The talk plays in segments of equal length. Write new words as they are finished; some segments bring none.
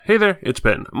Hey there, it's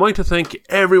Ben. I'm wanting to thank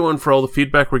everyone for all the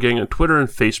feedback we're getting on Twitter and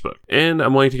Facebook, and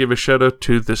I'm wanting to give a shout out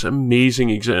to this amazing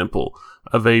example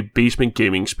of a basement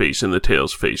gaming space in the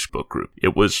Tales Facebook group.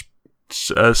 It was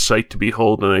a sight to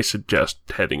behold, and I suggest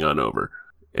heading on over.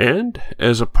 And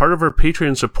as a part of our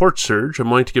Patreon support surge, I'm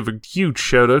wanting to give a huge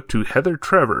shout out to Heather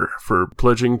Trevor for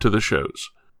pledging to the shows.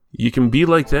 You can be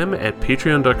like them at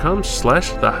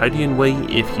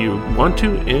patreon.com/theheidianway if you want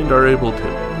to and are able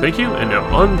to. Thank you, and now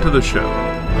on to the show.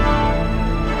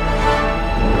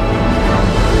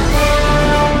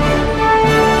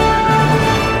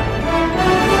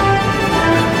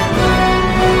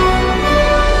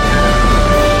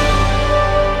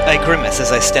 I grimace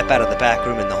as I step out of the back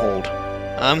room in the hold.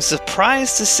 I'm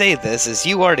surprised to say this as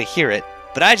you are to hear it,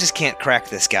 but I just can't crack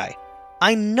this guy.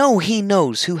 I know he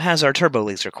knows who has our turbo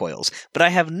laser coils, but I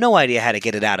have no idea how to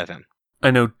get it out of him.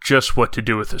 I know just what to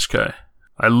do with this guy.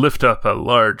 I lift up a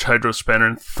large hydro spanner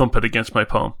and thump it against my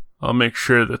palm. I'll make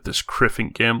sure that this criffing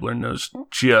gambler knows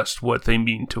just what they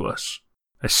mean to us.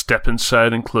 I step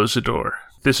inside and close the door.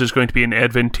 This is going to be an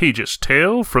advantageous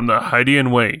tale from the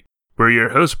Heidian Way. We're your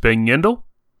hosts, Ben Yendel.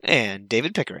 And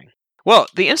David Pickering. Well,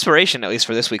 the inspiration, at least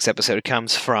for this week's episode,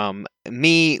 comes from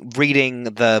me reading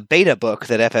the beta book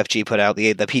that FFG put out,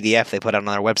 the PDF they put out on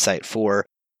their website for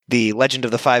the Legend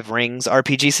of the Five Rings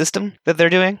RPG system that they're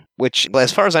doing, which,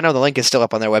 as far as I know, the link is still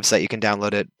up on their website. You can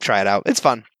download it, try it out. It's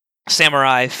fun.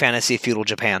 Samurai, fantasy, feudal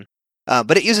Japan.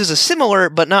 But it uses a similar,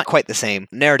 but not quite the same,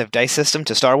 narrative dice system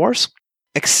to Star Wars.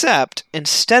 Except,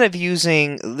 instead of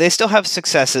using... They still have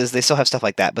successes, they still have stuff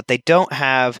like that, but they don't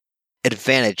have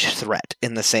advantage threat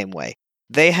in the same way.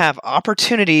 They have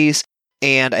opportunities,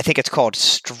 and I think it's called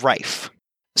strife.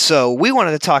 So we wanted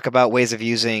to talk about ways of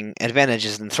using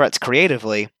advantages and threats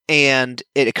creatively, and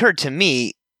it occurred to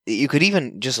me that you could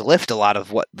even just lift a lot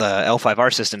of what the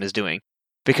L5R system is doing.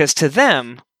 Because to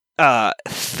them,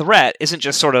 threat isn't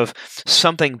just sort of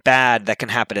something bad that can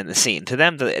happen in the scene. To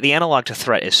them, the analog to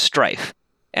threat is strife.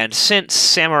 And since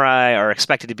samurai are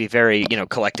expected to be very,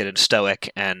 collected and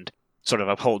stoic and sort of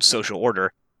uphold social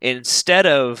order, instead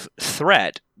of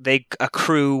threat, they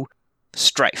accrue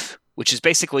strife, which is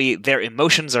basically their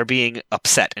emotions are being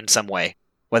upset in some way,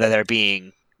 whether they're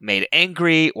being made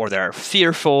angry or they're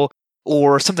fearful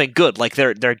or something good, like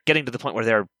they're getting to the point where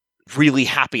they're really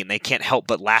happy and they can't help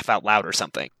but laugh out loud or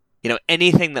something.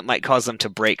 Anything that might cause them to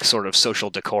break sort of social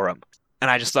decorum.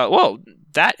 And I just thought, whoa,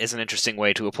 that is an interesting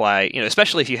way to apply,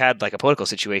 especially if you had like a political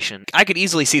situation. I could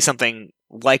easily see something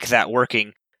like that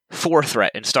working for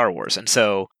threat in Star Wars. And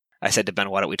so I said to Ben,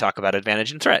 why don't we talk about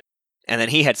advantage and threat? And then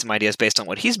he had some ideas based on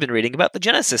what he's been reading about the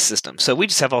Genesis system. So we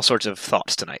just have all sorts of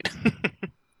thoughts tonight.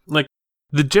 Like,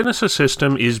 the Genesis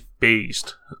system is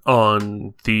based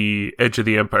on the Edge of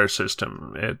the Empire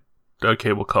system.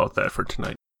 Okay, we'll call it that for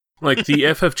tonight. Like, the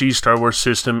FFG Star Wars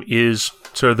system is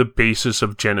sort of the basis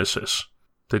of Genesis.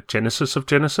 The Genesis of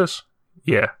Genesis?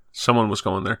 Yeah, someone was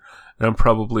going there. And I'm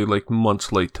probably like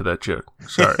months late to that joke.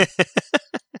 Sorry.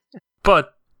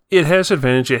 But it has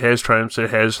advantage, it has triumphs,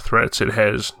 it has threats, it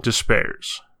has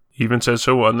despairs. Even says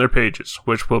so on their pages,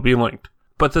 which will be linked.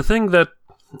 But the thing that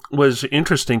was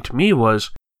interesting to me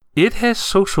was it has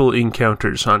social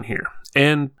encounters on here.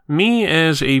 And me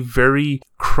as a very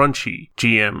crunchy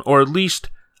GM, or at least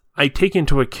I take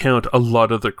into account a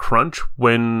lot of the crunch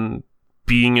when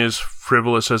being as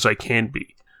frivolous as I can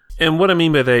be. And what I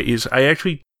mean by that is I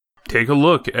actually take a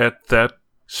look at that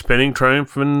spending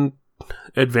triumph and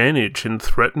advantage and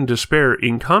threat and despair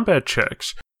in combat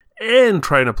checks and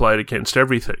try and apply it against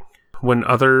everything. When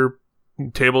other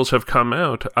tables have come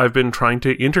out, I've been trying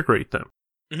to integrate them.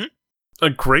 Mm-hmm. A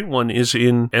great one is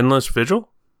in Endless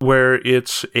Vigil, where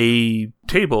it's a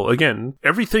table, again,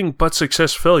 everything but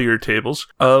success failure tables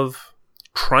of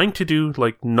trying to do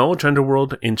like Knowledge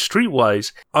Underworld and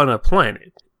Streetwise on a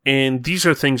planet. And these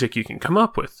are things that you can come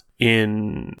up with.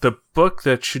 In the book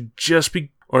that should just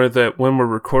be, or that when we're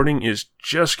recording is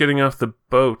just getting off the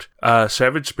boat,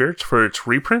 Savage Spirits for its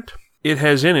reprint, it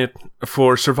has in it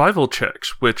for survival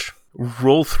checks, which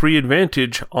roll 3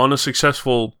 advantage on a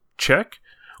successful check,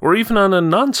 or even on a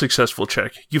non-successful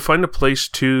check. You find a place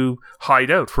to hide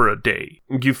out for a day.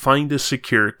 You find a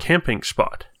secure camping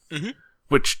spot,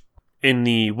 which in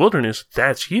the wilderness,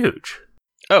 that's huge.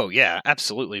 Oh, yeah,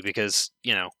 absolutely, because,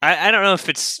 I don't know if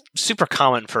it's super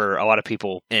common for a lot of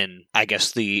people in, I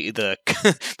guess, the the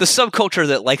subculture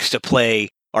that likes to play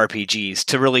RPGs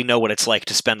to really know what it's like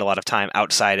to spend a lot of time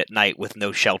outside at night with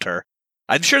no shelter.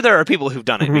 I'm sure there are people who've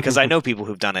done it, because I know people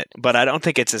who've done it, but I don't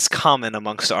think it's as common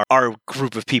amongst our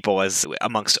group of people as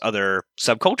amongst other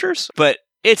subcultures. But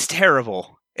it's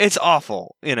terrible. It's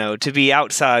awful, to be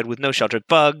outside with no shelter.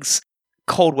 Bugs,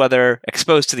 cold weather,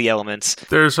 exposed to the elements.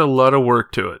 There's a lot of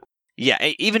work to it.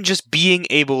 Yeah, even just being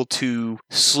able to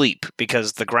sleep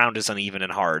because the ground is uneven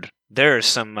and hard. There's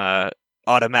some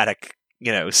automatic,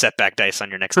 setback dice on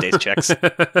your next day's checks.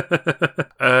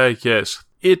 Yes.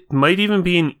 It might even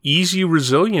be an easy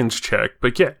resilience check,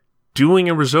 but yeah, doing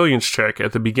a resilience check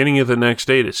at the beginning of the next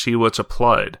day to see what's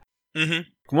applied.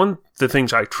 Mm-hmm. One of the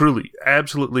things I truly,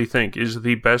 absolutely think is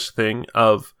the best thing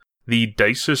of the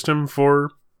dice system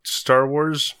for Star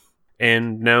Wars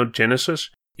and now Genesis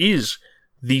is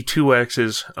the 2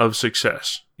 axes of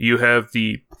success. You have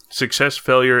the success,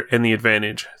 failure, and the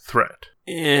advantage, threat.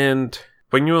 And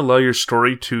when you allow your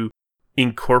story to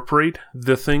incorporate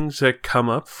the things that come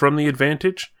up from the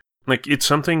advantage, like it's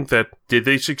something that, did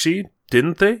they succeed?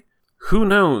 Didn't they? Who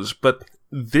knows? But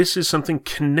this is something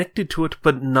connected to it,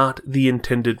 but not the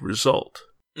intended result.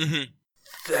 Mm-hmm.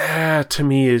 That, to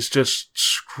me, is just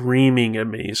screaming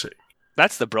amazing.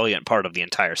 That's the brilliant part of the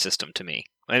entire system to me.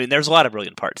 I mean, there's a lot of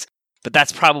brilliant parts, but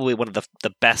that's probably one of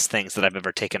the best things that I've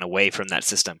ever taken away from that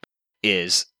system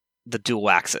is the dual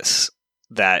axis.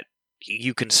 That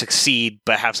you can succeed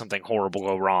but have something horrible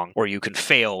go wrong, or you can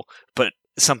fail but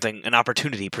an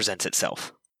opportunity presents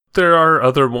itself. There are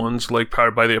other ones like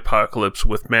Powered by the Apocalypse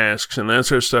with masks and that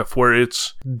sort of stuff where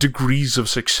it's degrees of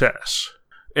success.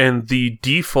 And the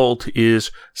default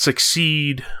is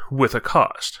succeed with a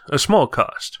cost, a small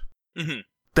cost. Mm-hmm.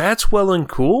 That's well and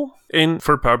cool. And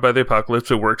for Powered by the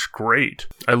Apocalypse, it works great.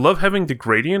 I love having the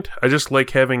gradient. I just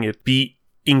like having it be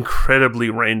incredibly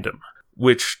random,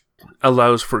 which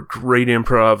allows for great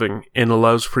improving and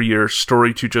allows for your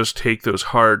story to just take those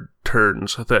hard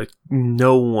turns that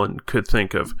no one could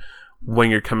think of when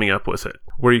you're coming up with it.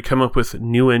 Where you come up with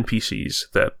new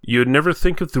NPCs that you'd never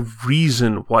think of the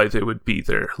reason why they would be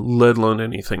there, let alone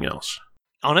anything else.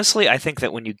 Honestly, I think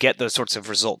that when you get those sorts of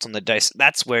results on the dice,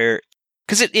 that's where...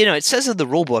 Because it says in the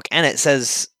rulebook, and it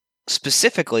says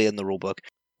specifically in the rulebook,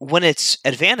 when it's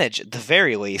advantage, at the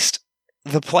very least,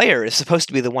 the player is supposed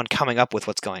to be the one coming up with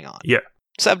what's going on. Yeah.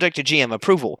 Subject to GM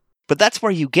approval. But that's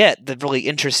where you get the really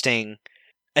interesting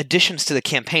additions to the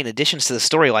campaign, additions to the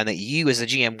storyline that you as a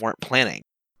GM weren't planning.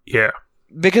 Yeah.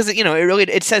 Because,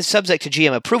 it says subject to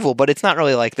GM approval, but it's not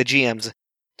really like the GM's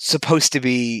supposed to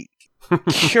be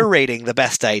curating the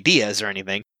best ideas or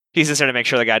anything. He's just there to make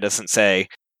sure the guy doesn't say,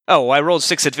 oh, I rolled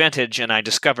 6 advantage and I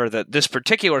discovered that this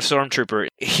particular stormtrooper,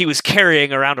 he was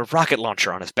carrying around a rocket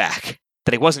launcher on his back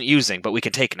that he wasn't using, but we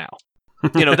can take now.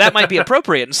 That might be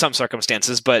appropriate in some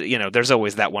circumstances, but, there's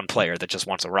always that one player that just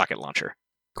wants a rocket launcher.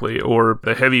 Or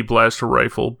a heavy blaster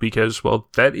rifle, because, well,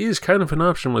 that is kind of an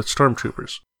option with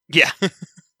stormtroopers. Yeah.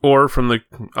 Or from the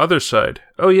other side,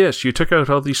 oh yes, you took out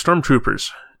all these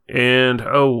stormtroopers, and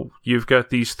you've got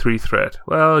these 3 threat.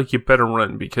 Well, you better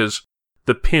run, because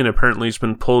the pin apparently has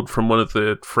been pulled from one of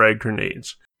the frag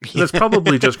grenades. That's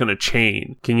probably just going to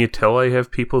chain. Can you tell I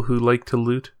have people who like to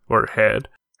loot, or had?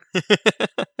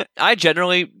 I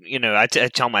generally, I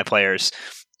tell my players,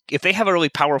 if they have a really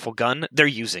powerful gun, they're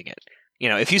using it.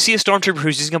 If you see a stormtrooper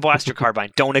who's using a blaster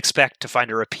carbine, don't expect to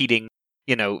find a repeating,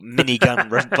 minigun,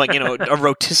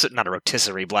 not a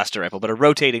rotisserie blaster rifle, but a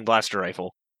rotating blaster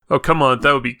rifle. Oh, come on,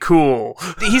 that would be cool.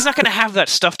 He's not going to have that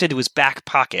stuffed into his back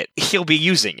pocket. He'll be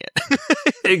using it.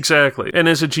 Exactly. And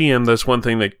as a GM, that's one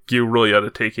thing that you really ought to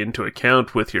take into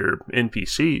account with your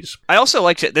NPCs. I also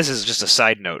like to, this is just a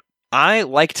side note, I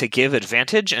like to give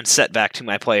advantage and setback to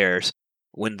my players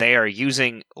when they are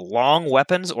using long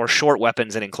weapons or short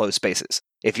weapons in enclosed spaces.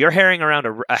 If you're carrying around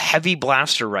a heavy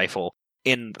blaster rifle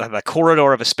in the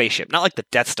corridor of a spaceship, not like the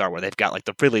Death Star where they've got like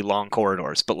the really long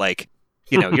corridors, but like,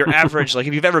 your average, like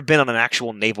if you've ever been on an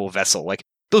actual naval vessel, like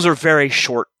those are very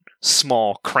short,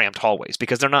 small, cramped hallways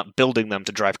because they're not building them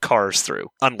to drive cars through,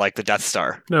 unlike the Death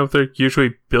Star. No, they're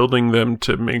usually building them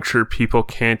to make sure people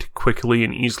can't quickly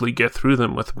and easily get through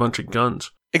them with a bunch of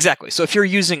guns. Exactly. So if you're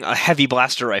using a heavy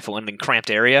blaster rifle in a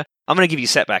cramped area, I'm going to give you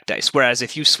setback dice. Whereas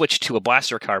if you switch to a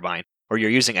blaster carbine, or you're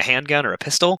using a handgun or a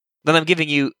pistol, then I'm giving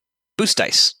you boost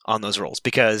dice on those rolls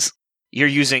because you're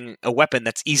using a weapon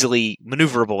that's easily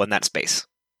maneuverable in that space.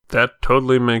 That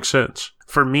totally makes sense.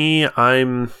 For me,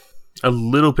 I'm a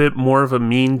little bit more of a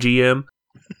mean GM.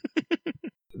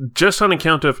 Just on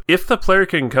account of, if the player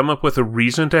can come up with a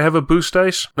reason to have a boost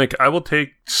dice, like, I will take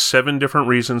 7 different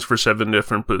reasons for 7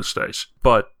 different boost dice.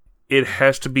 But it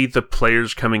has to be the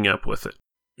players coming up with it.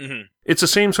 Mm-hmm. It's the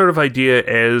same sort of idea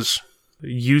as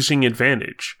using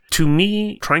advantage. To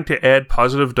me, trying to add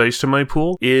positive dice to my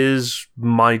pool is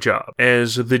my job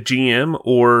as the GM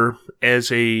or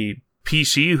as a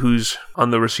PC who's on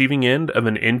the receiving end of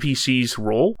an NPC's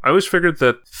role, I always figured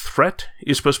that threat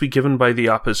is supposed to be given by the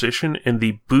opposition and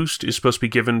the boost is supposed to be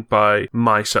given by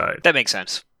my side. That makes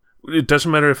sense. It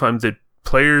doesn't matter if I'm the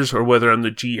players or whether I'm the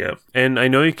GM. And I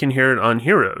know you can hear it on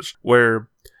Heroes, where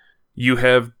you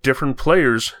have different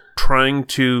players trying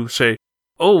to say,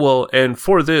 oh, well, and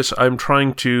for this, I'm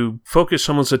trying to focus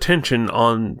someone's attention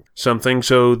on something,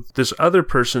 so this other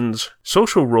person's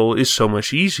social role is so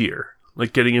much easier,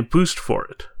 like getting a boost for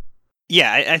it.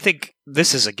 Yeah, I think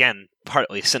this is, again,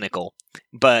 partly cynical,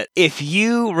 but if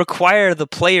you require the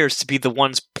players to be the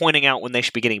ones pointing out when they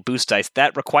should be getting boost dice,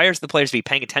 that requires the players to be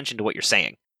paying attention to what you're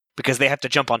saying, because they have to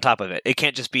jump on top of it. It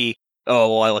can't just be,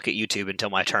 oh, well, I look at YouTube until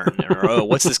my turn, or, oh,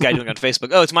 what's this guy doing on Facebook?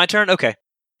 Oh, it's my turn? Okay.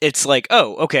 It's like,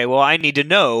 oh, okay, well, I need to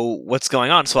know what's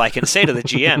going on so I can say to the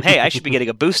GM, hey, I should be getting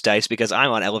a boost dice because I'm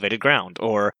on elevated ground.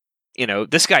 Or,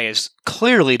 this guy is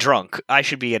clearly drunk. I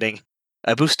should be getting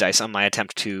a boost dice on my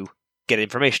attempt to get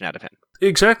information out of him.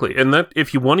 Exactly. And that,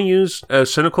 if you want to use a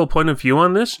cynical point of view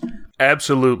on this,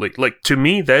 absolutely. Like, to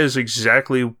me, that is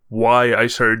exactly why I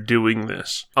started doing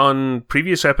this. On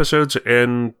previous episodes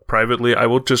and privately, I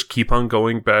will just keep on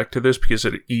going back to this because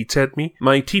it eats at me.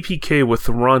 My TPK with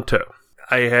Toronto.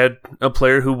 I had a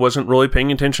player who wasn't really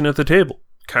paying attention at the table.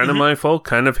 Kind of my fault,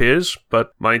 kind of his,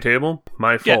 but my table,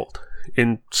 my fault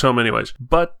in so many ways.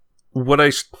 But when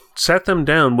I sat them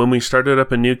down when we started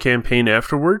up a new campaign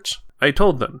afterwards, I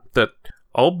told them that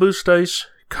all boost dice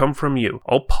come from you.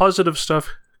 All positive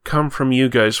stuff come from you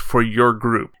guys for your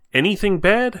group. Anything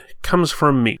bad comes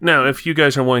from me. Now, if you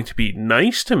guys are wanting to be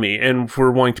nice to me and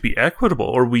we're wanting to be equitable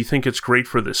or we think it's great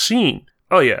for the scene,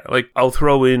 oh yeah, like I'll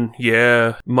throw in,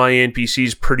 my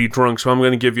NPC's pretty drunk, so I'm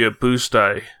going to give you a boost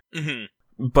die. Mm-hmm.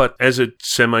 But as a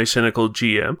semi-cynical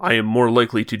GM, I am more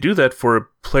likely to do that for a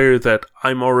player that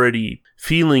I'm already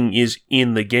feeling is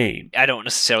in the game. I don't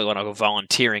necessarily want to go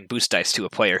volunteering boost dice to a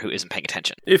player who isn't paying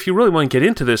attention. If you really want to get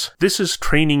into this is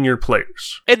training your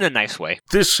players. In a nice way.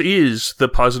 This is the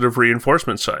positive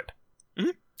reinforcement side.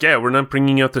 Yeah, we're not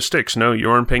bringing out the sticks. No, you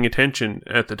aren't paying attention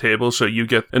at the table, so you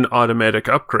get an automatic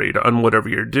upgrade on whatever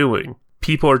you're doing.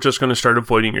 People are just going to start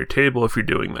avoiding your table if you're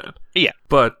doing that. Yeah.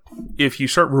 But if you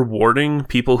start rewarding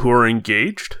people who are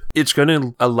engaged, it's going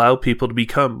to allow people to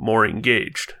become more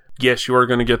engaged. Yes, you are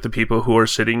going to get the people who are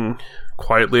sitting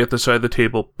quietly at the side of the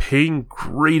table, paying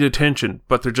great attention,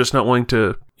 but they're just not wanting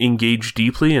to engage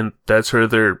deeply, and that's sort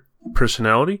of their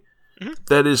personality. Mm-hmm.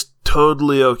 That is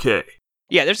totally okay.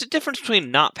 Yeah, there's a difference between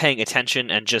not paying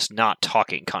attention and just not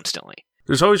talking constantly.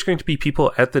 There's always going to be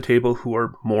people at the table who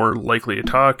are more likely to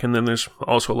talk, and then there's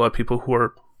also a lot of people who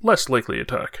are less likely to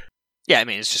talk. Yeah, I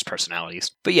mean, it's just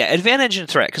personalities. But yeah, advantage and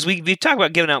threat, because we talk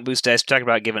about giving out boost dice, we talk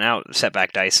about giving out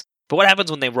setback dice, but what happens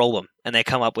when they roll them and they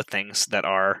come up with things that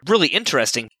are really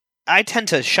interesting? I tend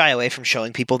to shy away from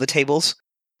showing people the tables,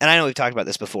 and I know we've talked about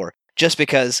this before, just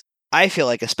because I feel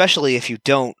like, especially if you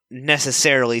don't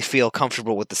necessarily feel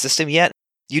comfortable with the system yet,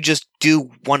 you just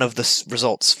do one of the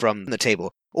results from the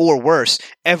table. Or worse,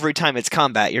 every time it's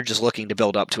combat, you're just looking to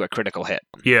build up to a critical hit.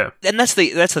 Yeah. And that's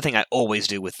the thing I always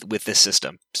do with this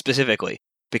system, specifically,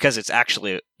 because it's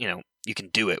actually, you can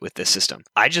do it with this system.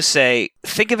 I just say,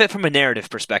 think of it from a narrative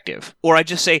perspective. Or I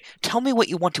just say, tell me what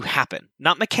you want to happen.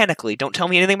 Not mechanically. Don't tell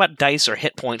me anything about dice or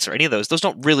hit points or any of those. Those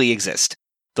don't really exist.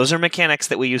 Those are mechanics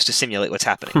that we use to simulate what's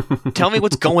happening. Tell me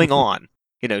what's going on.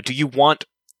 Do you want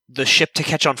the ship to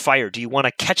catch on fire? Do you want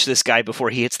to catch this guy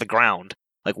before he hits the ground?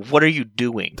 Like, what are you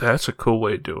doing? That's a cool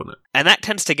way of doing it. And that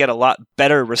tends to get a lot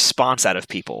better response out of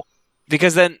people.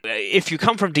 Because then, if you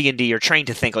come from D&D, you're trained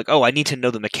to think, like, oh, I need to know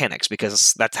the mechanics,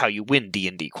 because that's how you win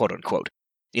D&D, quote-unquote.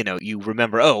 You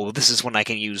remember, oh, this is when I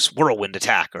can use whirlwind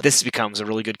attack, or this becomes a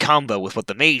really good combo with what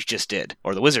the mage just did,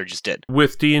 or the wizard just did.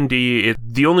 With D&D,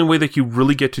 the only way that you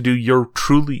really get to do your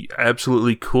truly,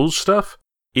 absolutely cool stuff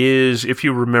is if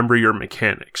you remember your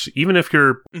mechanics. Even if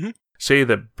you're, say,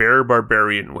 the Bear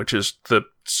Barbarian, which is the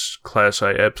class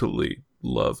I absolutely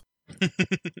love.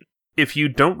 If you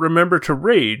don't remember to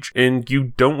rage, and you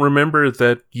don't remember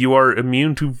that you are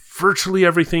immune to virtually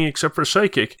everything except for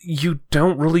psychic, you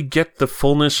don't really get the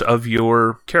fullness of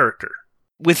your character.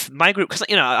 With my group, because,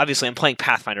 obviously I'm playing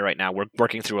Pathfinder right now, we're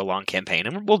working through a long campaign,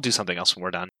 and we'll do something else when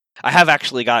we're done. I have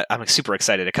actually I'm super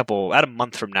excited, about a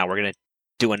month from now, we're going to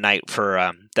do a night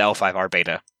for the L5R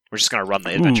beta. We're just going to run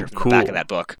the adventure from the back of that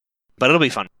book. But it'll be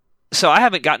fun. So I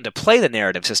haven't gotten to play the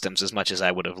narrative systems as much as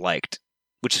I would have liked,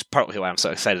 which is partly why I'm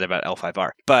so excited about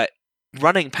L5R. But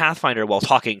running Pathfinder while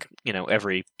talking,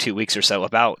 every 2 weeks or so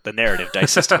about the narrative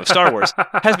dice system of Star Wars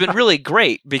has been really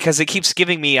great, because it keeps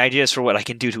giving me ideas for what I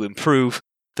can do to improve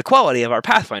the quality of our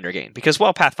Pathfinder game. Because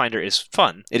while Pathfinder is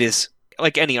fun, it is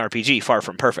like any RPG, far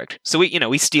from perfect. So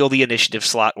we steal the initiative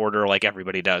slot order like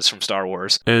everybody does from Star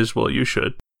Wars. As well you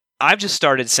should. I've just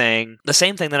started saying the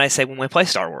same thing that I say when we play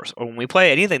Star Wars, or when we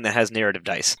play anything that has narrative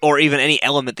dice, or even any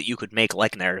element that you could make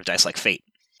like narrative dice, like Fate.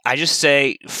 I just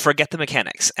say, forget the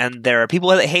mechanics. And there are people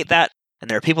that hate that, and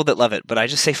there are people that love it, but I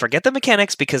just say, forget the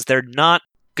mechanics because they're not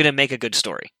going to make a good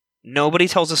story. Nobody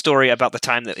tells a story about the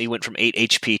time that you went from 8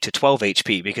 HP to 12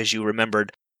 HP because you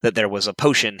remembered that there was a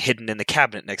potion hidden in the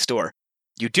cabinet next door.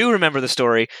 You do remember the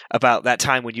story about that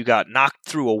time when you got knocked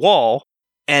through a wall,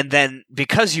 and then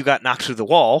because you got knocked through the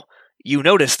wall, you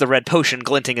noticed the red potion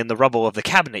glinting in the rubble of the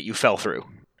cabinet you fell through.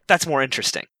 That's more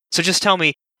interesting. So just tell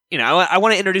me, I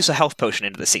want to introduce a health potion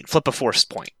into the scene, flip a force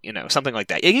point, something like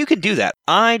that. You can do that.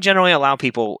 I generally allow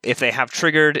people, if they have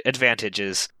triggered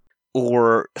advantages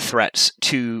or threats,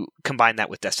 to combine that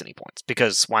with destiny points,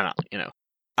 because why not,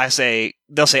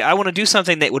 they'll say, I want to do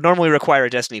something that would normally require a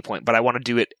destiny point, but I want to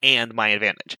do it and my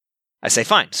advantage. I say,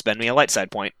 fine, spend me a light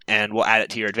side point, and we'll add it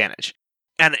to your advantage.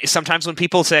 And sometimes when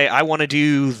people say, I want to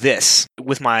do this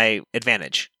with my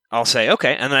advantage, I'll say,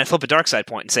 okay, and then I flip a dark side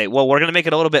point and say, well, we're going to make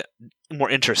it a little bit more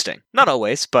interesting. Not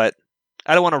always, but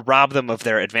I don't want to rob them of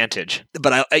their advantage.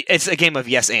 But it's a game of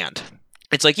yes and.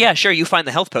 It's like, yeah, sure, you find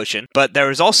the health potion, but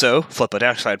there is also, flip a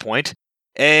dark side point,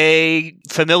 a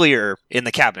familiar in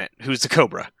the cabinet who's the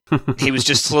Cobra. He was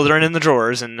just slithering in the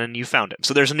drawers, and then you found him.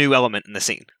 So there's a new element in the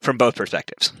scene from both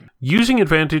perspectives. Using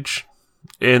advantage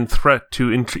and threat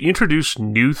to introduce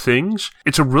new things,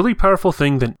 it's a really powerful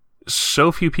thing that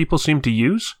so few people seem to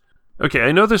use. Okay,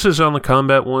 I know this is on the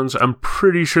combat ones. I'm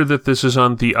pretty sure that this is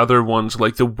on the other ones,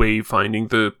 like the wayfinding,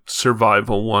 the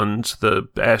survival ones, the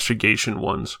astrogation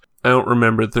ones. I don't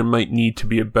remember. There might need to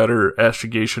be a better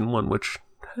astrogation one, which,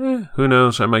 who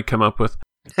knows, I might come up with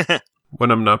when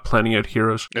I'm not planning out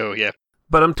heroes. Oh, yeah.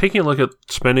 But I'm taking a look at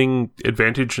spending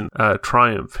advantage and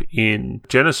triumph in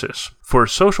Genesis for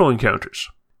social encounters.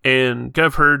 And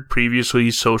I've heard previously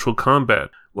social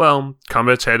combat. Well,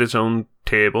 combat's had its own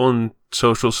table and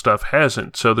social stuff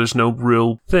hasn't, so there's no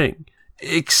real thing.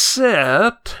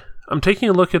 Except, I'm taking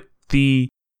a look at the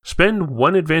spend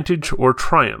one advantage or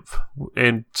triumph.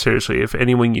 And seriously, if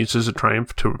anyone uses a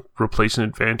triumph to replace an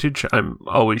advantage, I'm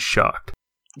always shocked.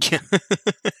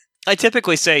 I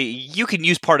typically say, you can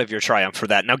use part of your triumph for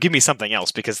that. Now give me something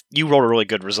else, because you rolled a really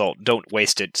good result. Don't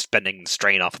waste it spending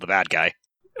strain off of the bad guy.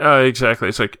 Exactly.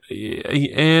 It's like,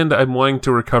 and I'm wanting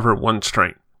to recover one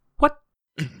strain. What?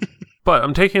 But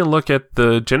I'm taking a look at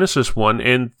the Genesis one,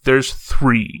 and there's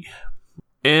 3.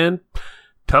 And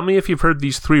tell me if you've heard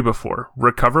these 3 before.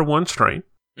 Recover one strain.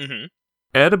 Mm-hmm.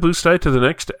 Add a boost die to the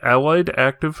next allied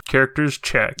active character's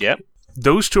check. Yep.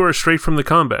 Those 2 are straight from the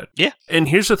combat. Yeah. And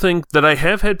here's the thing that I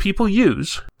have had people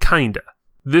use, kinda.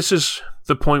 This is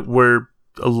the point where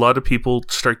a lot of people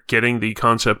start getting the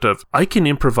concept of, I can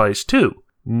improvise too.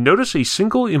 Notice a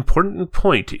single important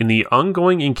point in the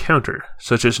ongoing encounter,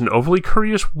 such as an overly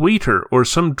curious waiter or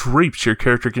some drapes your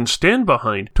character can stand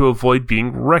behind to avoid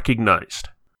being recognized.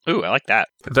 Ooh, I like that.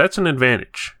 That's an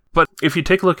advantage. But if you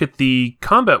take a look at the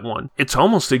combat one, it's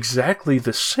almost exactly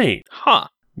the same. Huh.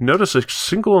 Notice a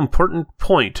single important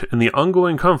point in the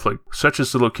ongoing conflict, such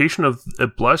as the location of a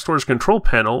blast door's control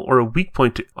panel or a weak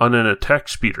point on an attack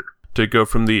speeder, to go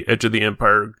from the Edge of the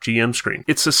Empire GM screen.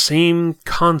 It's the same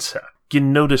concept. You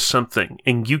notice something,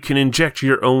 and you can inject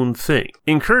your own thing.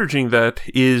 Encouraging that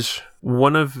is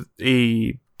one of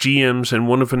a GM's and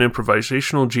one of an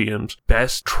improvisational GM's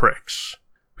best tricks.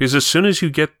 Because as soon as you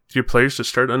get your players to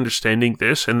start understanding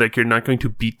this and that you're not going to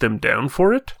beat them down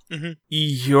for it,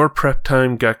 your prep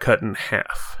time got cut in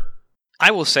half.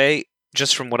 I will say,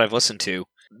 just from what I've listened to,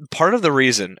 part of the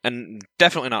reason, and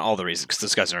definitely not all the reasons, because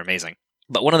those guys are amazing,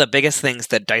 but one of the biggest things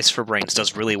that Dice for Brains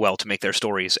does really well to make their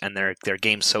stories and their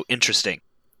games so interesting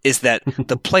is that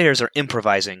the players are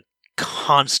improvising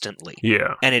constantly.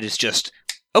 Yeah. And it is just,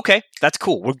 okay, that's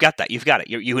cool. We've got that. You've got it.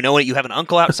 You know it. You have an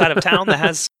uncle outside of town that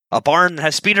has a barn that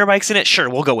has speeder bikes in it. Sure,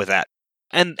 we'll go with that.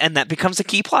 And that becomes a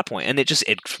key plot point, and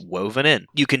it's woven in.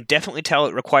 You can definitely tell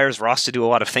it requires Ross to do a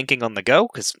lot of thinking on the go,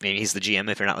 because maybe he's the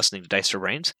GM if you're not listening to Dice for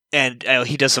Brains. And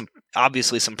he does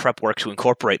obviously some prep work to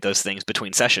incorporate those things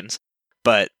between sessions.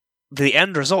 But the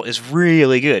end result is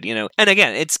really good, And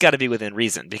again, it's got to be within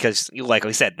reason, because, like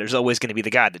we said, there's always going to be the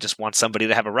guy that just wants somebody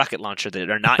to have a rocket launcher that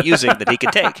they're not using that he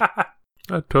can take.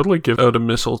 I'd totally give out a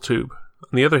missile tube.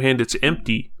 On the other hand, it's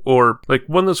empty, or like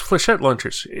one of those flechette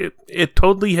launchers. It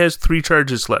totally has 3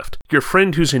 charges left. Your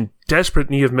friend who's in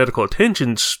desperate need of medical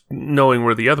attention's knowing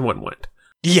where the other one went.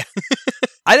 Yeah.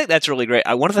 I think that's really great.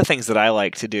 One of the things that I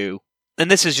like to do, and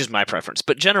this is just my preference,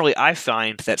 but generally I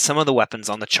find that some of the weapons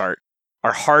on the chart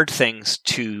are hard things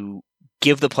to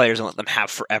give the players and let them have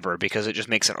forever, because it just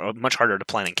makes it much harder to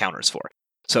plan encounters for.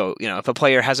 So, if a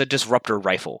player has a disruptor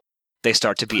rifle, they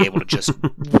start to be able to just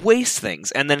waste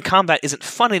things. And then combat isn't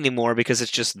fun anymore because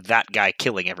it's just that guy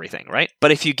killing everything, right?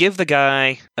 But if you give the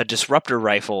guy a disruptor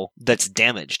rifle that's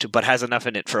damaged but has enough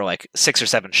in it for like 6 or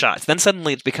 7 shots, then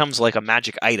suddenly it becomes like a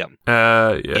magic item.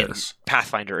 Yes. In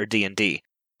Pathfinder or D&D.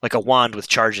 Like a wand with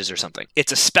charges or something.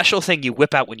 It's a special thing you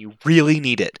whip out when you really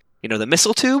need it. The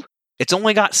missile tube? It's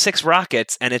only got 6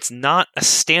 rockets, and it's not a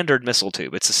standard missile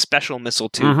tube. It's a special missile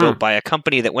tube built by a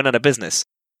company that went out of business.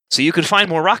 So you could find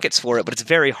more rockets for it, but it's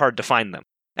very hard to find them.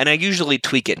 And I usually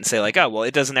tweak it and say like, oh, well,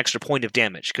 it does an extra point of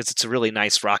damage because it's a really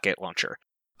nice rocket launcher.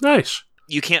 Nice.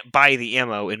 You can't buy the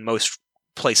ammo in most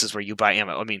places where you buy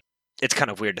ammo. I mean, it's kind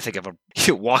of weird to think of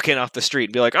you walking off the street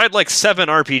and be like, I'd like 7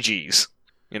 RPGs.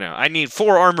 I need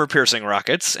 4 armor-piercing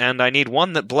rockets, and I need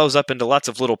 1 that blows up into lots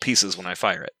of little pieces when I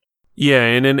fire it. Yeah,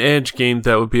 in an Edge game,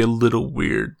 that would be a little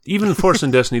weird. Even Force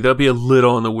and Destiny, that would be a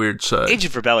little on the weird side. Age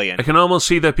of Rebellion. I can almost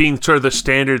see that being sort of the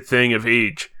standard thing of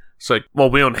Age. It's like, well,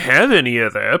 we don't have any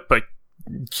of that, but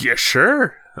yeah,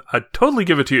 sure. I'd totally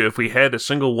give it to you if we had a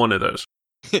single one of those.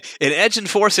 In Edge and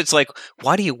Force, it's like,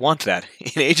 why do you want that?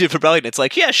 In Age of Rebellion, it's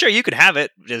like, yeah, sure, you can have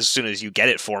it as soon as you get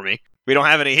it for me. We don't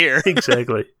have any here.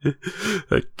 Exactly.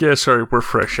 Yeah, sorry, we're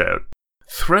fresh out.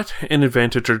 Threat and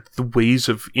advantage are the ways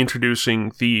of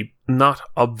introducing the not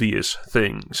obvious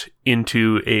things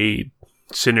into a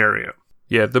scenario.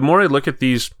 Yeah, the more I look at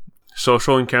these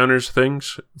social encounters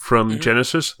things from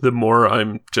Genesis, the more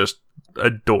I'm just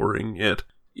adoring it.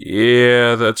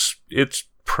 Yeah, it's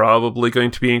probably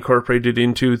going to be incorporated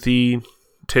into the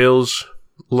Tales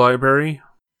library.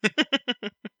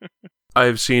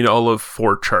 I've seen all of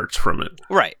 4 charts from it.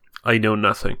 Right. I know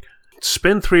nothing.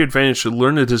 Spend 3 advantage to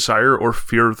learn a desire or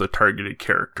fear of the targeted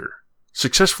character.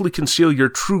 Successfully conceal your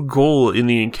true goal in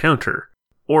the encounter.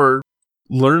 Or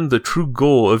learn the true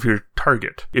goal of your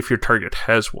target, if your target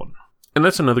has one. And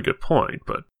that's another good point,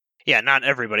 but... Yeah, not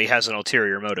everybody has an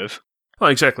ulterior motive. Oh,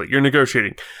 exactly. You're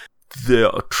negotiating.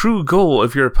 The true goal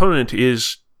of your opponent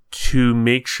is to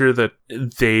make sure that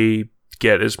they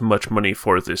get as much money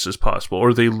for this as possible,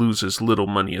 or they lose as little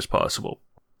money as possible.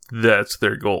 That's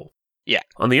their goal. Yeah.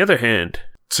 On the other hand,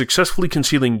 successfully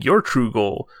concealing your true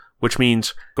goal, which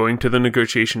means going to the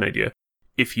negotiation idea,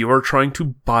 if you are trying to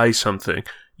buy something,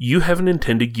 you have an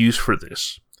intended use for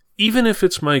this. Even if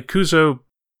it's my Kuzo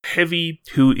Heavy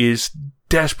who is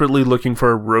desperately looking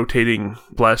for a rotating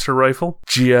blaster rifle,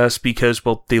 just because,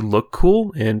 well, they look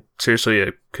cool, and seriously,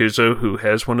 a Kuzo who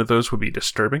has one of those would be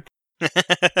disturbing.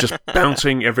 Just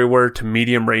bouncing everywhere to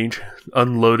medium range,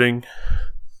 unloading,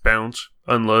 bounce,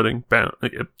 unloading, bounce.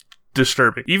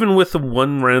 Disturbing. Even with the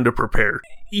 1 round of prepare.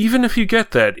 Even if you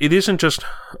get that, it isn't just,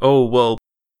 oh, well,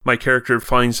 my character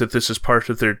finds that this is part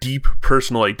of their deep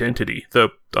personal identity.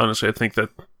 Though, honestly, I think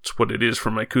that's what it is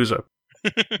for my Kuzo.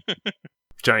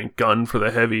 Giant gun for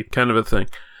the heavy, kind of a thing.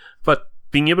 But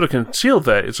being able to conceal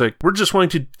that, it's like, we're just wanting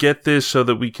to get this so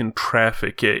that we can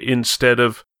traffic it, instead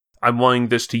of, I'm wanting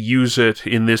this to use it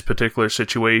in this particular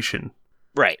situation.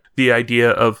 Right. The idea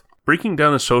of breaking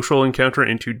down a social encounter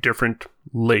into different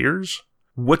layers.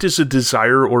 What is a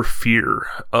desire or fear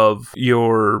of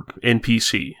your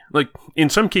NPC? Like, in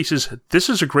some cases, this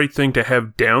is a great thing to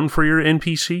have down for your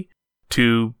NPC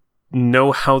to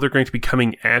know how they're going to be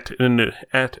coming at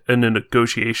a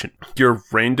negotiation. Your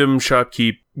random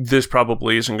shopkeep, this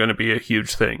probably isn't going to be a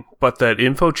huge thing. But that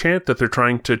info chant that they're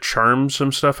trying to charm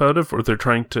some stuff out of, or they're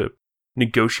trying to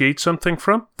negotiate something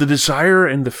from, the desire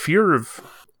and the fear of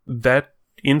that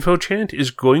info chant is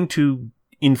going to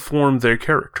inform their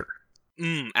character.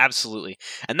 Absolutely.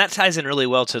 And that ties in really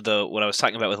well to what I was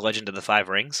talking about with Legend of the Five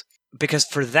Rings. Because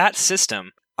for that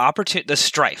system, the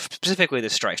strife, specifically the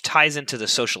strife, ties into the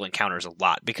social encounters a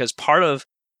lot. Because part of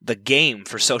the game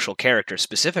for social characters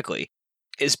specifically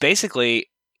is basically,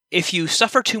 if you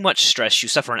suffer too much stress, you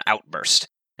suffer an outburst.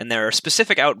 And there are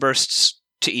specific outbursts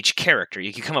to each character.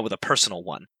 You can come up with a personal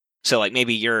one. So, like,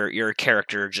 maybe your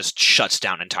character just shuts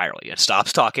down entirely and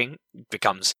stops talking,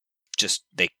 becomes just,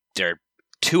 they're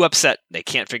too upset, they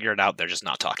can't figure it out, they're just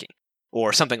not talking.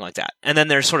 Or something like that. And then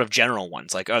there's sort of general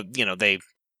ones, like, they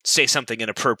say something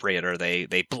inappropriate, or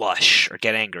they blush, or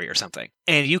get angry, or something.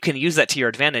 And you can use that to your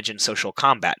advantage in social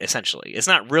combat, essentially. It's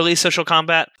not really social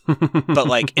combat, but,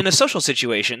 like, in a social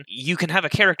situation, you can have a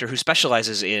character who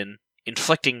specializes in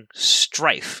inflicting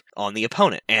strife on the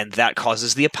opponent, and that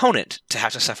causes the opponent to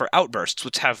have to suffer outbursts,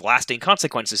 which have lasting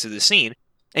consequences to the scene.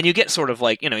 And you get sort of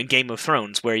like, in Game of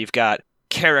Thrones, where you've got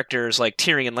characters like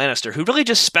Tyrion Lannister, who really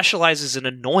just specializes in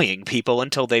annoying people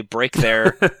until they break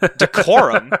their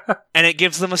decorum, and it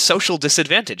gives them a social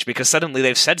disadvantage because suddenly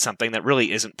they've said something that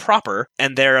really isn't proper,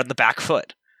 and they're on the back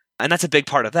foot. And that's a big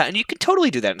part of that. And you can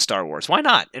totally do that in Star Wars. Why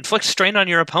not? Inflict strain on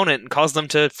your opponent and cause them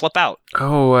to flip out.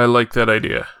 Oh, I like that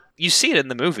idea. You see it in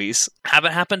the movies. Have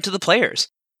it happen to the players.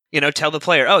 Tell the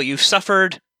player, oh, you've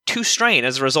suffered 2 strain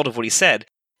as a result of what he said.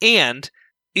 And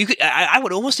I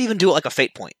would almost even do it like a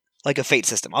fate point. Like a fate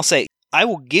system. I'll say, I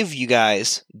will give you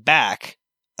guys back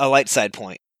a light side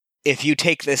point if you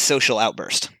take this social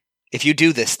outburst. If you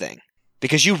do this thing.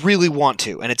 Because you really want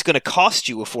to, and it's going to cost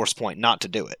you a force point not to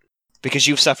do it. Because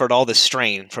you've suffered all this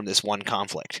strain from this one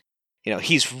conflict.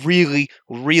 He's really,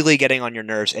 really getting on your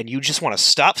nerves, and you just want to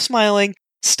stop smiling,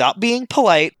 stop being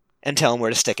polite, and tell him where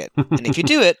to stick it. And if you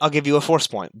do it, I'll give you a force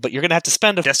point. But you're going to have to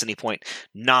spend a destiny point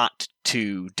not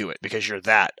to do it, because you're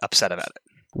that upset about it.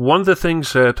 One of the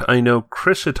things that I know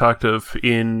Chris had talked of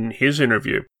in his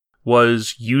interview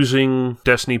was using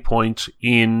Destiny points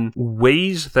in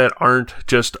ways that aren't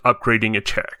just upgrading a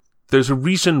check. There's a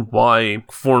reason why,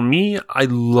 for me, I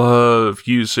love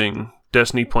using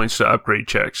Destiny points to upgrade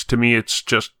checks. To me, it's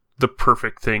just the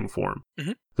perfect thing for them.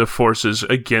 Mm-hmm. The forces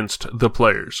against the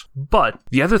players. But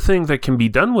the other thing that can be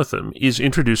done with them is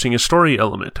introducing a story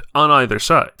element on either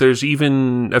side. There's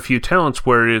even a few talents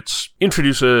where it's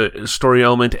introduce a story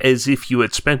element as if you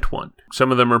had spent one.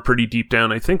 Some of them are pretty deep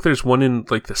down. I think there's one in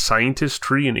like the Scientist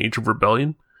tree in Age of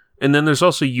Rebellion. And then there's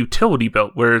also Utility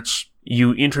Belt where it's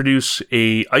you introduce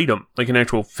a item, like an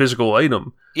actual physical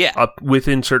item, up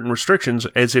within certain restrictions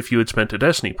as if you had spent a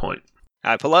Destiny point.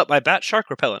 I pull out my bat shark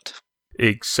repellent.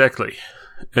 Exactly.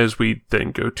 As we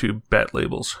then go to bat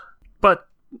labels. But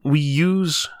we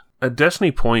use a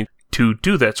Destiny point to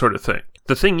do that sort of thing.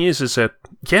 The thing is that,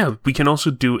 we can also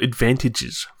do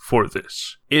advantages for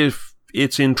this. If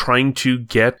it's in trying to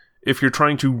if you're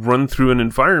trying to run through an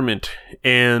environment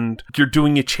and you're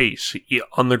doing a chase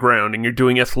on the ground and you're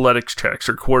doing athletics checks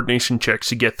or coordination checks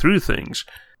to get through things,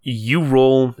 you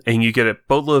roll and you get a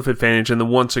boatload of advantage and the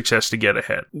 1 success to get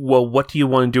ahead. Well, what do you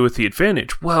want to do with the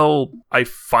advantage? Well, I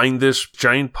find this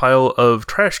giant pile of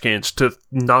trash cans to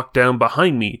knock down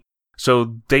behind me,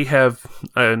 so they have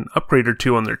an upgrade or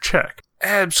 2 on their check.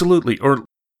 Absolutely. Or,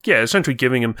 essentially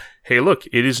giving them, hey, look,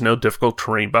 it is no difficult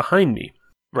terrain behind me.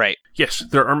 Right. Yes,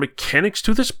 there are mechanics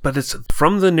to this, but it's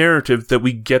from the narrative that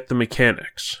we get the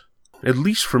mechanics. At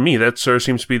least for me, that sort of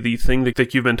seems to be the thing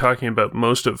that you've been talking about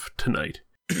most of tonight.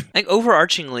 Like,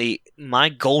 overarchingly, my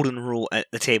golden rule at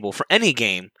the table for any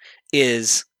game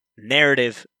is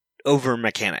narrative over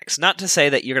mechanics. Not to say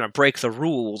that you're going to break the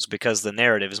rules because the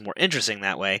narrative is more interesting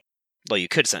that way. Well, you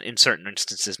could, in certain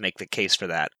instances, make the case for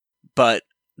that. But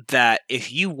that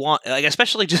if you want, like,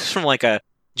 especially just from like a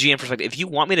GM perspective, if you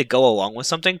want me to go along with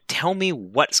something, tell me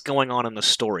what's going on in the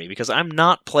story. Because I'm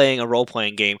not playing a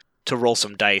role-playing game to roll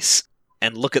some dice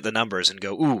and look at the numbers and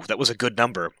go, ooh, that was a good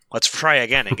number. Let's try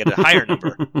again and get a higher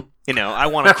number. I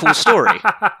want a cool story.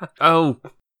 Oh,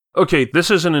 okay, this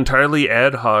is an entirely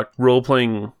ad hoc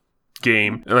role-playing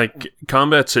game, like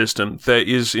combat system, that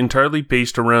is entirely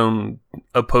based around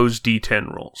opposed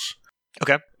D10 rolls.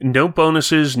 Okay. No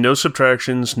bonuses, no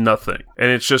subtractions, nothing. And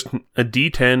it's just a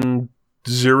D10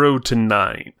 0 to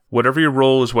 9. Whatever you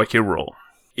roll is what you roll.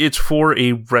 It's for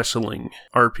a wrestling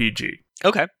RPG.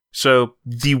 Okay. So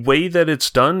the way that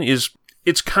it's done is,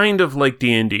 it's kind of like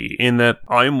D&D in that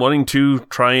I'm wanting to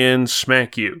try and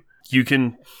smack you. You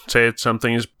can say it's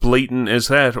something as blatant as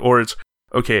that, or it's,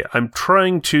 okay, I'm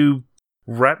trying to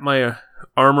wrap my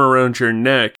arm around your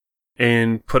neck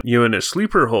and put you in a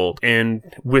sleeper hold, and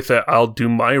with that I'll do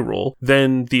my roll.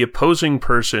 Then the opposing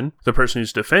person, the person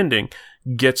who's defending,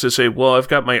 gets to say, well, I've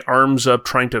got my arms up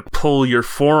trying to pull your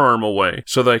forearm away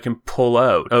so that I can pull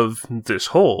out of this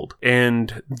hold.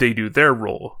 And they do their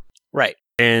roll. Right.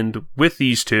 And with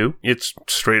these two, it's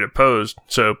straight opposed,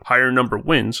 so higher number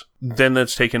wins, then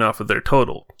that's taken off of their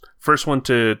total. First one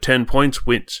to 10 points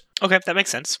wins. Okay, that makes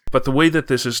sense. But the way that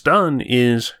this is done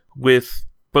is with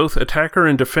both attacker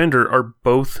and defender are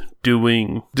both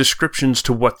doing descriptions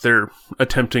to what they're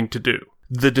attempting to do.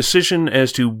 The decision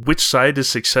as to which side is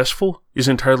successful is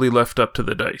entirely left up to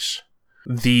the dice.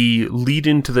 The lead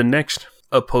into the next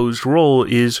opposed roll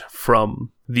is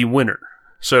from the winner.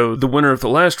 So the winner of the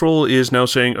last roll is now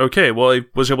saying, okay, well, I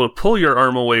was able to pull your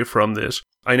arm away from this.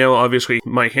 I know, obviously,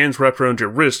 my hand's wrapped around your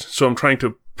wrist, so I'm trying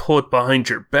to pull it behind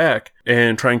your back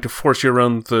and trying to force you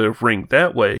around the ring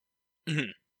that way.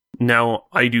 Mm-hmm. Now,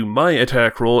 I do my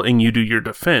attack roll and you do your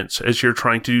defense as you're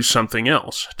trying to do something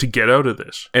else to get out of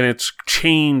this. And it's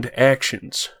chained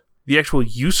actions. The actual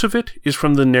use of it is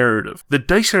from the narrative. The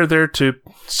dice are there to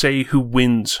say who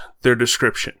wins their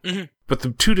description. Mm-hmm. But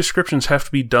the two descriptions have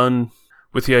to be done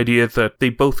with the idea that they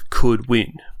both could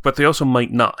win, but they also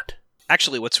might not.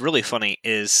 Actually, what's really funny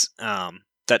is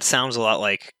that sounds a lot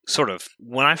like, sort of,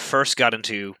 when I first got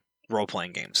into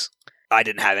role-playing games. I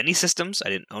didn't have any systems, I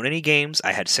didn't own any games,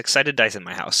 I had 6-sided dice in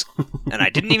my house. And I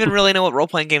didn't even really know what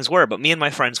role-playing games were, but me and my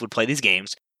friends would play these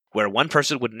games where one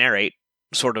person would narrate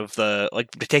sort of to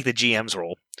take the GM's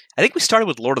role. I think we started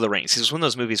with Lord of the Rings. This was when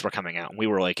those movies were coming out, and we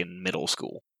were like in middle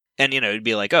school. And, it'd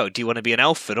be like, oh, do you want to be an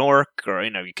elf, an orc? Or,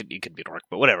 you could be an orc,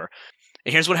 but whatever.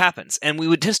 And here's what happens. And we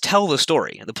would just tell the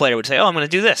story. And the player would say, oh, I'm going to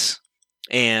do this.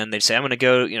 And they'd say, I'm going to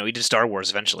go, we did Star Wars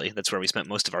eventually. That's where we spent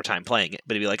most of our time playing it.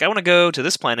 But he'd be like, I want to go to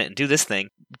this planet and do this thing.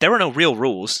 There were no real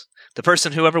rules. The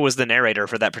person, whoever was the narrator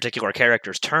for that particular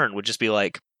character's turn, would just be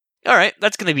like, all right,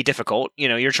 that's going to be difficult.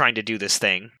 You're trying to do this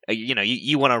thing.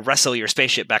 You want to wrestle your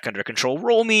spaceship back under control.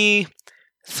 Roll me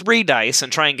 3 dice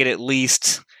and try and get at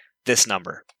least this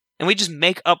number. And we just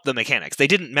make up the mechanics. They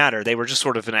didn't matter. They were just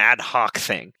sort of an ad hoc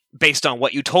thing based on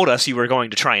what you told us you were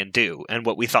going to try and do and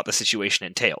what we thought the situation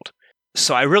entailed.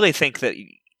 So I really think that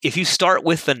if you start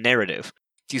with the narrative,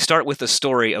 if you start with the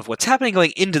story of what's happening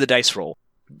going into the dice roll,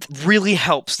 really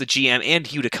helps the GM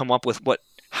and you to come up with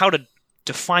how to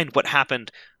define what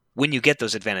happened when you get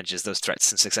those advantages, those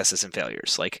threats and successes and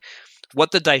failures. Like,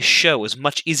 what the dice show is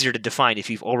much easier to define if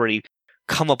you've already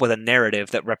come up with a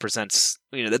narrative that represents,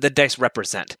 that the dice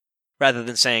represent, rather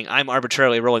than saying, I'm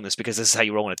arbitrarily rolling this because this is how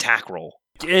you roll an attack roll.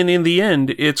 And in the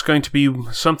end, it's going to be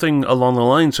something along the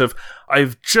lines of,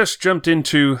 I've just jumped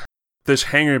into this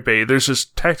hangar bay. There's this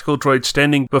tactical droid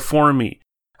standing before me,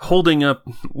 holding up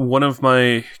one of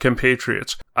my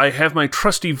compatriots. I have my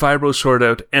trusty vibro sword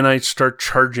out, and I start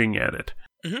charging at it.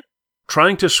 Mm-hmm.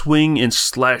 Trying to swing and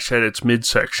slash at its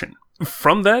midsection.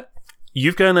 From that,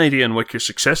 you've got an idea on what your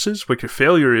success is, what your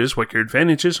failure is, what your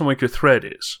advantage is, and what your threat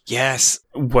is. Yes.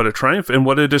 What a triumph and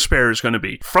what a despair is going to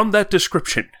be. From that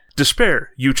description,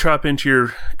 despair, you chop into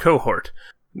your cohort.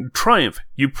 Triumph,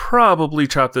 you probably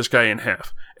chop this guy in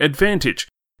half. Advantage,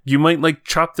 you might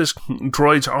chop this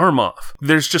droid's arm off.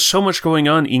 There's just so much going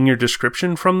on in your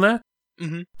description from that.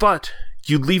 Mm-hmm. But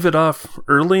you leave it off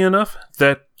early enough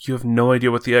that you have no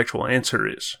idea what the actual answer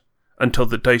is until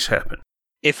the dice happen.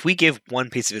 If we give one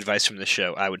piece of advice from the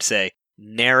show, I would say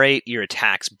narrate your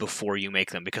attacks before you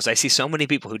make them, because I see so many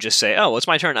people who just say, oh, it's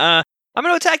my turn. I'm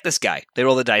going to attack this guy. They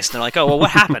roll the dice and they're like, oh, well,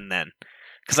 what happened then?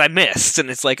 Because I missed. And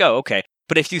it's like, oh, okay.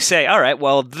 But if you say, all right,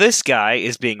 well, this guy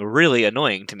is being really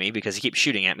annoying to me because he keeps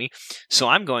shooting at me, so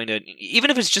I'm going to, even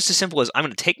if it's just as simple as I'm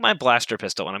going to take my blaster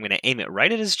pistol and I'm going to aim it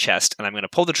right at his chest and I'm going to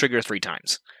pull the trigger 3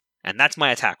 times. And that's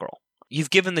my attack roll. You've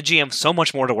given the GM so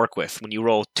much more to work with when you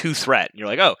roll 2 threat. And you're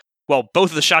like, oh, well,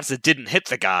 both of the shots that didn't hit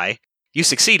the guy, you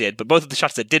succeeded, but both of the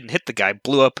shots that didn't hit the guy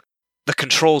blew up the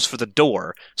controls for the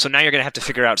door. So now you're going to have to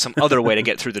figure out some other way to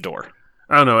get through the door.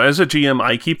 I don't know. As a GM,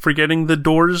 I keep forgetting the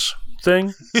doors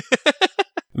thing.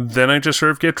 Then I just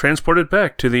sort of get transported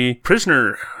back to the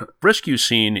prisoner rescue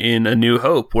scene in A New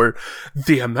Hope, where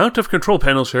the amount of control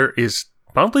panels here is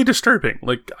mildly disturbing.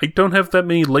 Like, I don't have that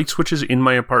many light switches in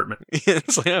my apartment.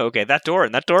 It's like, oh, okay, that door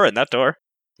and that door and that door.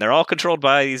 They're all controlled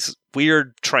by these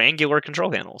weird triangular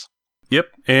control panels. Yep,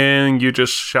 and you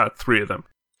just shot 3 of them.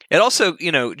 It also,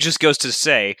 just goes to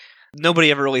say,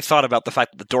 nobody ever really thought about the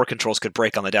fact that the door controls could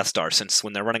break on the Death Star, since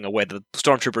when they're running away, the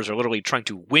stormtroopers are literally trying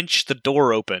to winch the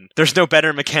door open. There's no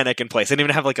better mechanic in place. They don't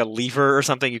even have like a lever or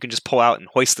something you can just pull out and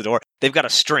hoist the door. They've got a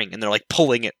string, and they're like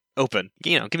pulling it open.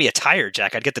 Give me a tire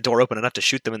jack. I'd get the door open enough to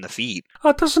shoot them in the feet. Oh,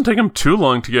 it doesn't take them too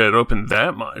long to get it open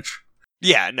that much.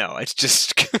 Yeah, no, it's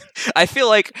just... I feel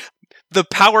like the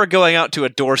power going out to a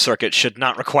door circuit should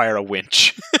not require a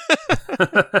winch.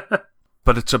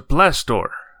 But it's a blast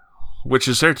door, which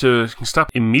is there to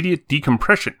stop immediate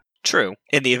decompression. True,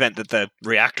 in the event that the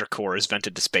reactor core is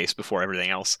vented to space before everything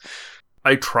else.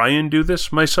 I try and do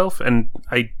this myself, and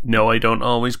I know I don't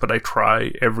always, but I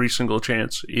try every single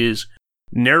chance, is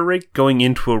narrate going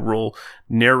into a roll,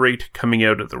 narrate coming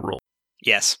out of the roll.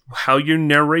 Yes. How you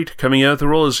narrate coming out of the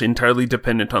roll is entirely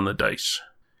dependent on the dice.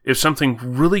 If something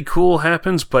really cool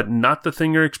happens, but not the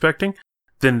thing you're expecting,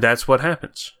 then that's what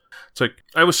happens. It's like,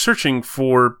 I was searching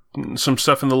for some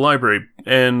stuff in the library,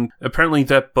 and apparently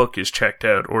that book is checked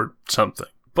out or something.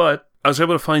 But I was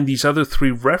able to find these other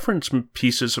 3 reference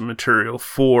pieces of material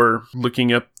for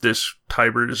looking up this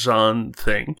Tiber Zahn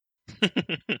thing.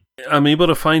 I'm able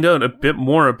to find out a bit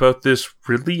more about this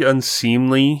really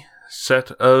unseemly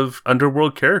set of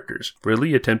underworld characters.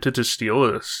 Really attempted to steal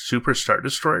a Super Star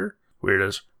Destroyer?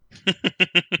 Weirdos.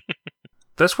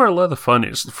 That's where a lot of the fun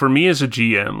is. For me as a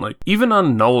GM, like, even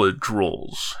on knowledge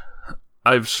rolls,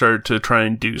 I've started to try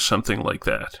and do something like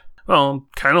that. Well,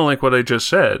 kind of like what I just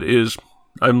said, is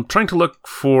I'm trying to look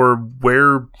for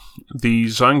where the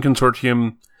Zion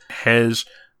Consortium has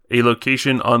a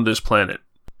location on this planet.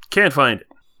 Can't find it.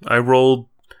 I rolled.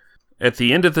 At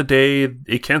the end of the day,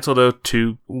 it canceled out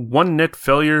to 1 net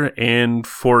failure and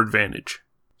 4 advantage.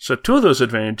 So 2 of those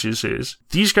advantages is,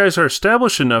 these guys are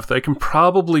established enough that I can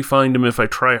probably find them if I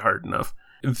try hard enough.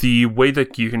 The way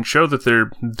that you can show that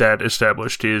they're that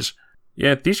established is,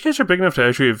 yeah, these guys are big enough to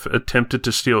actually have attempted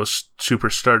to steal a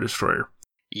Super Star Destroyer.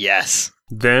 Yes.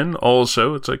 Then,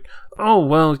 also, it's like, oh,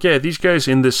 well, yeah, these guys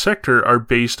in this sector are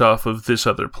based off of this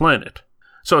other planet.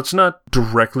 So it's not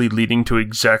directly leading to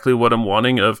exactly what I'm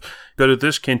wanting of, go to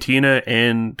this cantina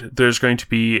and there's going to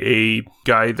be a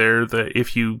guy there that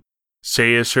if you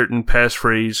say a certain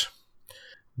passphrase,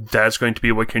 that's going to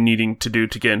be what you're needing to do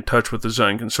to get in touch with the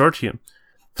Zion Consortium.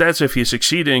 That's if you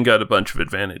succeeded and got a bunch of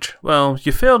advantage. Well,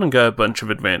 you failed and got a bunch of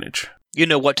advantage. You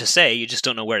know what to say, you just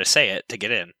don't know where to say it to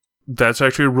get in. That's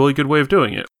actually a really good way of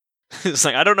doing it. It's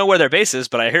like, I don't know where their base is,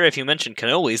 but I hear if you mention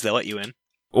cannolis, they'll let you in.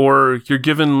 Or you're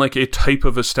given like a type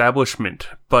of establishment,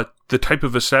 but the type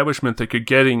of establishment that you're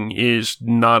getting is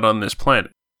not on this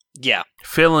planet. Yeah.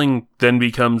 Failing then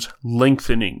becomes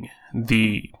lengthening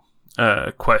the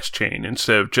quest chain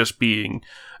instead of just being,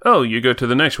 oh, you go to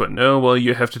the next one. No, well,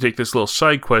 you have to take this little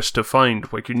side quest to find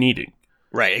what you're needing.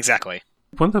 Right, exactly.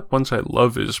 One of the ones I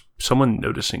love is someone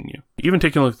noticing you. Even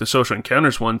taking a look at the social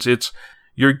encounters ones, it's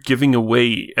you're giving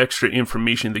away extra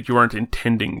information that you aren't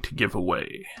intending to give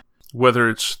away. Whether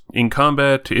it's in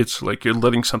combat, it's like you're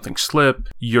letting something slip,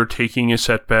 you're taking a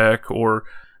setback, or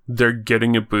they're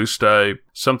getting a boost die,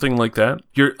 something like that.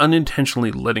 You're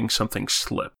unintentionally letting something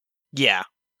slip. Yeah,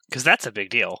 because that's a big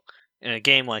deal. In a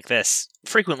game like this,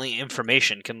 frequently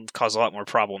information can cause a lot more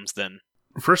problems than...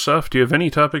 First off, do you have any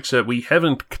topics that we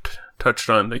haven't touched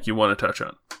on that you want to touch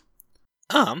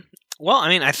on? Well, I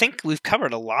mean, I think we've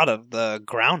covered a lot of the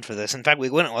ground for this. In fact, we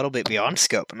went a little bit beyond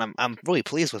scope, and I'm really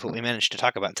pleased with what we managed to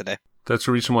talk about today. That's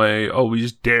the reason why I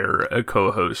always dare a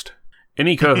co-host.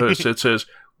 Any co-host that says,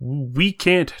 we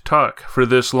can't talk for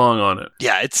this long on it.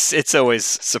 Yeah, it's always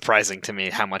surprising to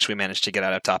me how much we managed to get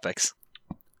out of topics.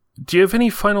 Do you have any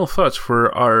final thoughts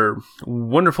for our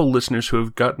wonderful listeners who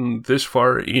have gotten this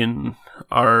far in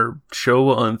our show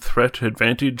on threat,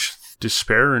 advantage,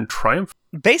 despair, and triumph?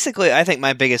 Basically, I think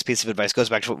my biggest piece of advice goes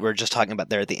back to what we were just talking about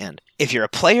there at the end. If you're a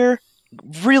player,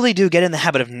 really do get in the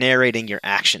habit of narrating your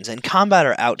actions, in combat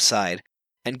or outside,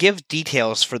 and give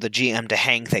details for the GM to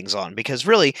hang things on. Because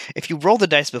really, if you roll the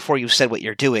dice before you've said what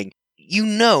you're doing, you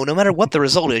know, no matter what the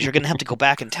result is, you're going to have to go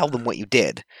back and tell them what you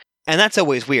did. And that's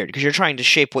always weird, because you're trying to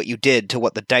shape what you did to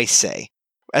what the dice say,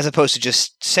 as opposed to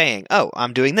just saying, oh,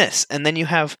 I'm doing this. And then you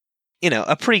have, you know,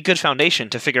 a pretty good foundation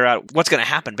to figure out what's going to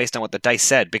happen based on what the dice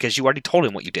said, because you already told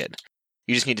him what you did.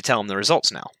 You just need to tell him the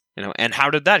results now. You know, and how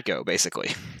did that go,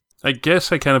 basically? I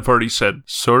guess I kind of already said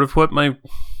sort of what my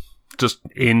just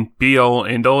in be-all,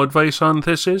 end-all advice on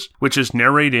this is, which is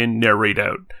narrate in, narrate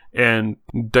out. And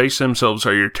dice themselves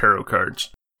are your tarot cards.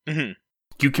 Mm-hmm.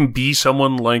 You can be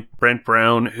someone like Brent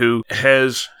Brown who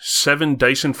has 7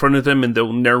 dice in front of them and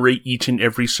they'll narrate each and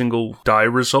every single die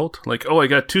result. Like, oh, I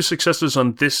got 2 successes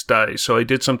on this die, so I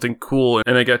did something cool,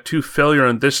 and I got 2 failure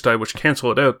on this die, which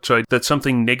cancel it out, so that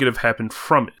something negative happened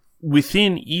from it.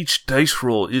 Within each dice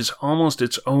roll is almost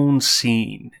its own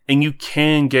scene, and you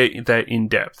can get that in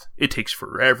depth. It takes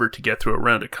forever to get through a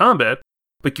round of combat,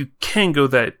 but you can go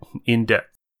that in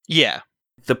depth. Yeah.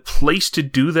 The place to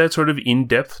do that sort of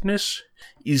in-depthness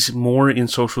is more in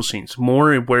social scenes,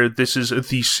 more where this is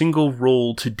the single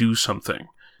roll to do something.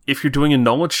 If you're doing a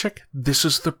knowledge check, this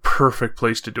is the perfect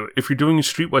place to do it. If you're doing a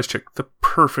streetwise check, the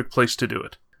perfect place to do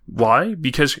it. Why?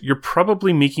 Because you're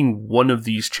probably making one of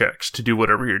these checks to do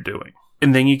whatever you're doing.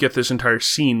 And then you get this entire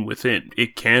scene within.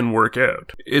 It can work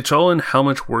out. It's all in how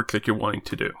much work that you're wanting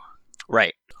to do.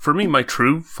 Right. For me, my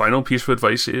true final piece of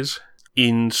advice is,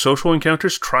 in social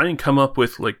encounters, try and come up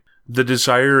with, like, the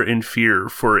desire and fear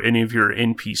for any of your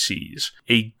NPCs.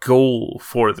 A goal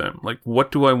for them. Like,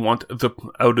 what do I want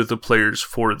out of the players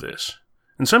for this?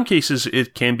 In some cases,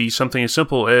 it can be something as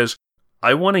simple as,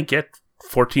 I want to get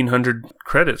 1,400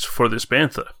 credits for this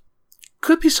Bantha.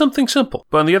 Could be something simple.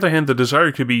 But on the other hand, the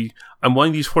desire could be, I'm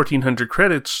wanting these 1,400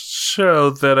 credits so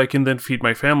that I can then feed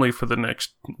my family for the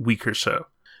next week or so.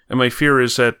 And my fear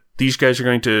is that these guys are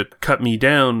going to cut me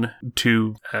down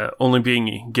to only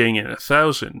getting in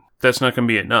 1,000. That's not going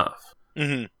to be enough.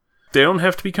 Mm-hmm. They don't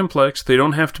have to be complex. They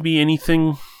don't have to be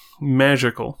anything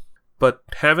magical. But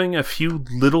having a few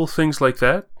little things like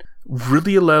that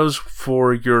really allows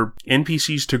for your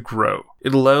NPCs to grow.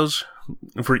 It allows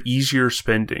for easier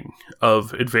spending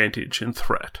of advantage and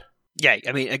threat. Yeah,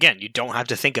 I mean, again, you don't have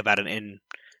to think about it in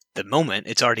the moment.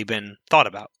 It's already been thought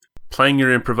about. Playing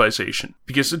your improvisation.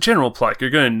 Because the general plot, you're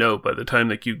going to know by the time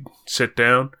that you sit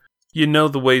down, you know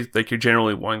the way that you're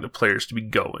generally wanting the players to be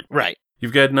going. Right.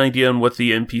 You've got an idea on what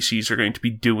the NPCs are going to be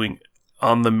doing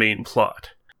on the main plot.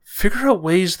 Figure out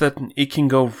ways that it can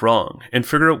go wrong, and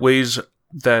figure out ways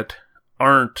that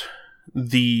aren't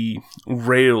the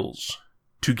rails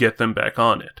to get them back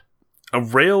on it. A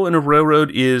rail in a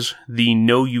railroad is the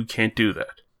no, you can't do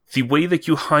that. The way that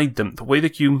you hide them, the way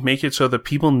that you make it so that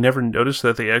people never notice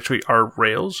that they actually are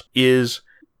rails, is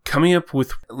coming up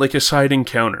with like a side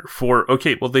encounter for,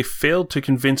 okay, well, they failed to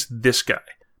convince this guy.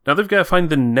 Now they've got to find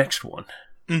the next one.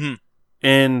 Mm-hmm.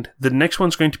 And the next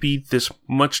one's going to be this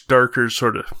much darker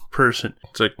sort of person.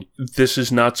 It's like, this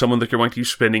is not someone that you're going to be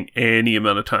spending any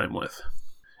amount of time with.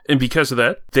 And because of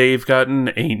that, they've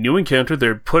gotten a new encounter.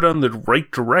 They're put on the right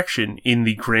direction in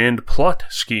the grand plot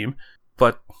scheme,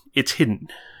 but it's hidden.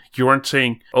 You aren't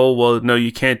saying, oh, well, no,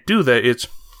 you can't do that. It's,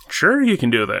 sure, you can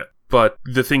do that. But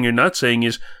the thing you're not saying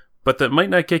is, but that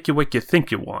might not get you what you think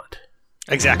you want.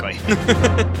 Exactly.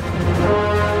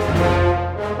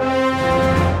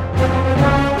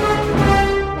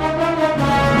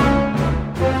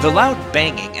 The loud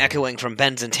banging echoing from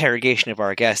Ben's interrogation of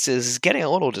our guest is getting a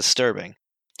little disturbing.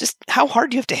 Just how hard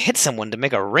do you have to hit someone to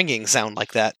make a ringing sound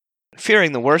like that?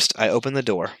 Fearing the worst, I open the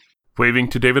door. Waving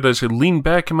to David as I lean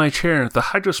back in my chair, the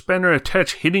hydrospanner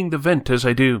attached hitting the vent as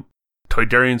I do.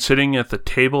 Toydarian sitting at the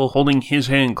table, holding his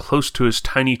hand close to his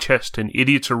tiny chest, and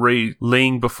Idiot's array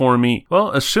laying before me. Well,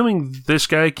 assuming this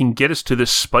guy can get us to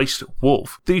this spiced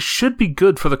wolf, they should be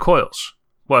good for the coils.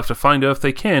 We'll have to find out if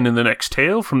they can in the next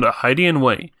tale from the Hydian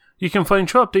Way. You can find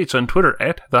show updates on Twitter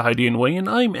at the Hydian Way, and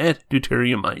I'm at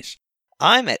Deuterium Ice.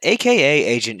 I'm at AKA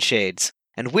Agent Shades,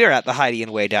 and we're at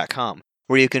thehydianway.com,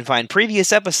 where you can find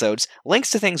previous episodes, links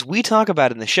to things we talk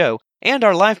about in the show, and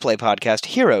our live play podcast,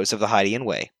 Heroes of the Hydian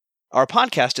Way. Our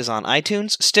podcast is on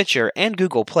iTunes, Stitcher, and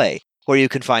Google Play, where you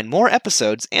can find more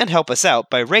episodes and help us out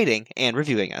by rating and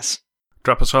reviewing us.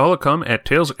 Drop us a holocom at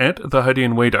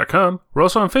tales@thehydianway.com. We're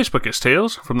also on Facebook as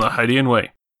Tales from the Hydian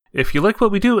Way. If you like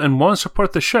what we do and want to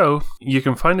support the show, you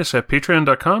can find us at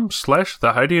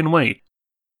patreon.com/thehydianway.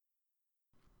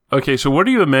 Okay, so what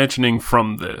are you imagining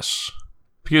from this?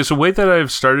 Because the way that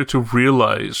I've started to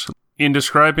realize in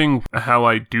describing how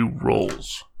I do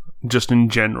roles, just in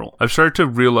general, I've started to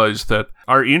realize that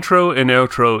our intro and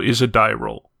outro is a die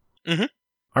roll. Mm-hmm.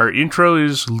 Our intro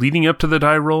is leading up to the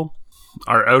die roll.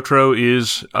 Our outro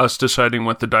is us deciding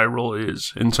what the die roll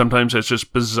is. And sometimes that's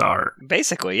just bizarre.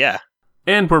 Basically, yeah.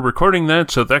 And we're recording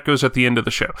that, so that goes at the end of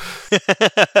the show.